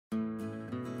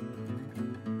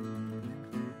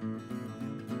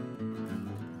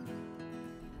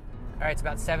All right, it's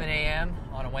about 7 a.m.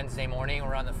 on a Wednesday morning.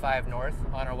 We're on the 5 North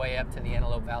on our way up to the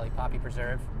Antelope Valley Poppy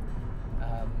Reserve.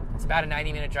 It's about a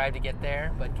 90-minute drive to get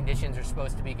there, but conditions are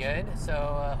supposed to be good,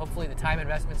 so hopefully the time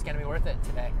investment's going to be worth it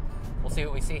today. We'll see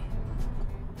what we see.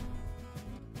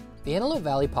 The Antelope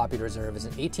Valley Poppy Reserve is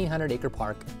an 1,800-acre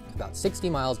park about 60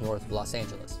 miles north of Los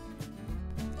Angeles.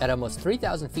 At almost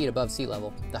 3,000 feet above sea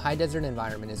level, the high desert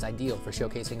environment is ideal for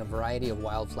showcasing a variety of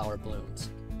wildflower blooms.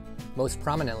 Most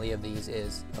prominently of these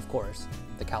is, of course,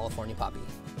 the California poppy.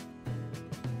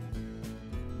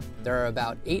 There are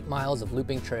about 8 miles of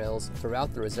looping trails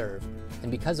throughout the reserve, and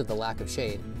because of the lack of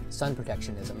shade, sun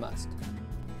protection is a must.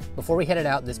 Before we headed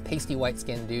out, this pasty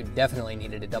white-skinned dude definitely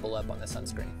needed to double up on the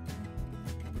sunscreen.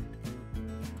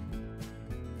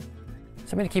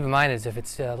 Something to keep in mind is if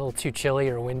it's a little too chilly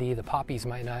or windy, the poppies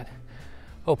might not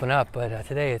open up, but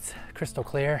today it's crystal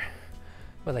clear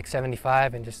with like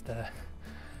 75 and just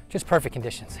perfect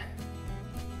conditions.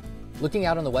 Looking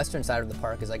out on the western side of the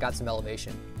park as I got some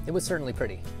elevation, it was certainly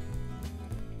pretty.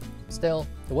 Still,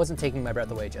 it wasn't taking my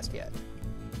breath away just yet.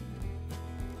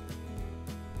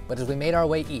 But as we made our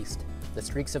way east, the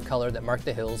streaks of color that marked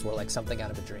the hills were like something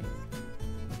out of a dream.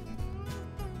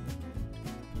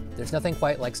 There's nothing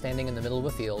quite like standing in the middle of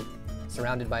a field,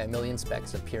 surrounded by a million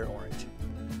specks of pure orange.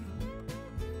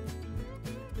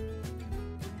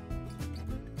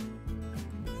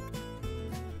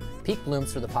 Peak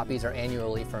blooms for the poppies are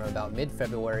annually from about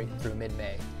mid-February through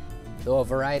mid-May, though a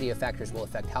variety of factors will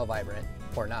affect how vibrant,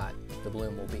 or not, the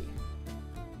bloom will be.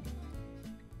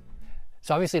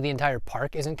 So obviously the entire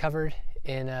park isn't covered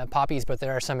in poppies, but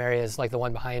there are some areas like the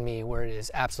one behind me where it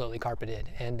is absolutely carpeted,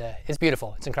 and it's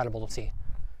beautiful. It's incredible to see.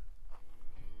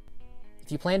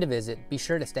 If you plan to visit, be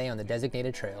sure to stay on the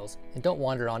designated trails and don't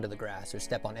wander onto the grass or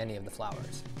step on any of the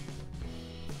flowers.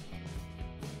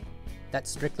 That's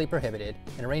strictly prohibited,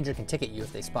 and a ranger can ticket you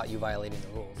if they spot you violating the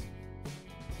rules.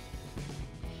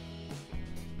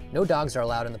 No dogs are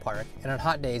allowed in the park, and on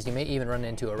hot days you may even run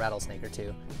into a rattlesnake or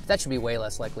two, but that should be way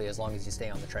less likely as long as you stay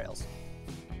on the trails.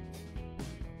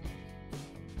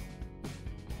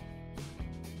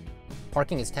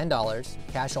 Parking is $10,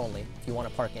 cash only, if you want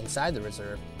to park inside the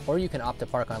reserve, or you can opt to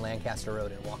park on Lancaster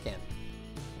Road and walk in.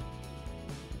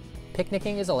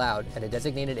 Picnicking is allowed at a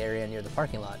designated area near the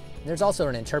parking lot, and there's also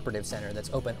an interpretive center that's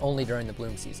open only during the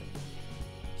bloom season.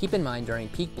 Keep in mind during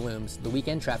peak blooms, the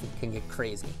weekend traffic can get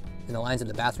crazy, and the lines at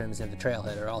the bathrooms near the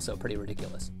trailhead are also pretty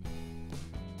ridiculous.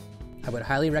 I would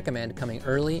highly recommend coming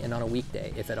early and on a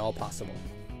weekday if at all possible.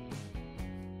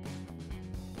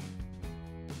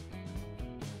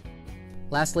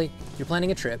 Lastly, if you're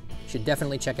planning a trip, you should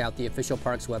definitely check out the official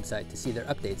park's website to see their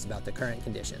updates about the current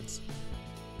conditions.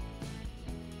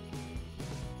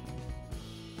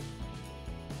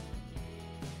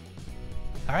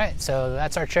 All right, so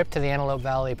that's our trip to the Antelope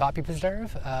Valley Poppy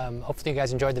Reserve. Hopefully you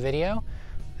guys enjoyed the video.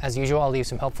 As usual, I'll leave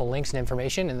some helpful links and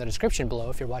information in the description below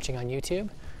if you're watching on YouTube.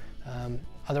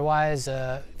 Otherwise,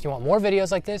 if you want more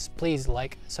videos like this, please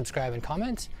like, subscribe, and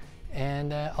comment.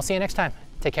 And I'll see you next time.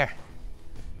 Take care.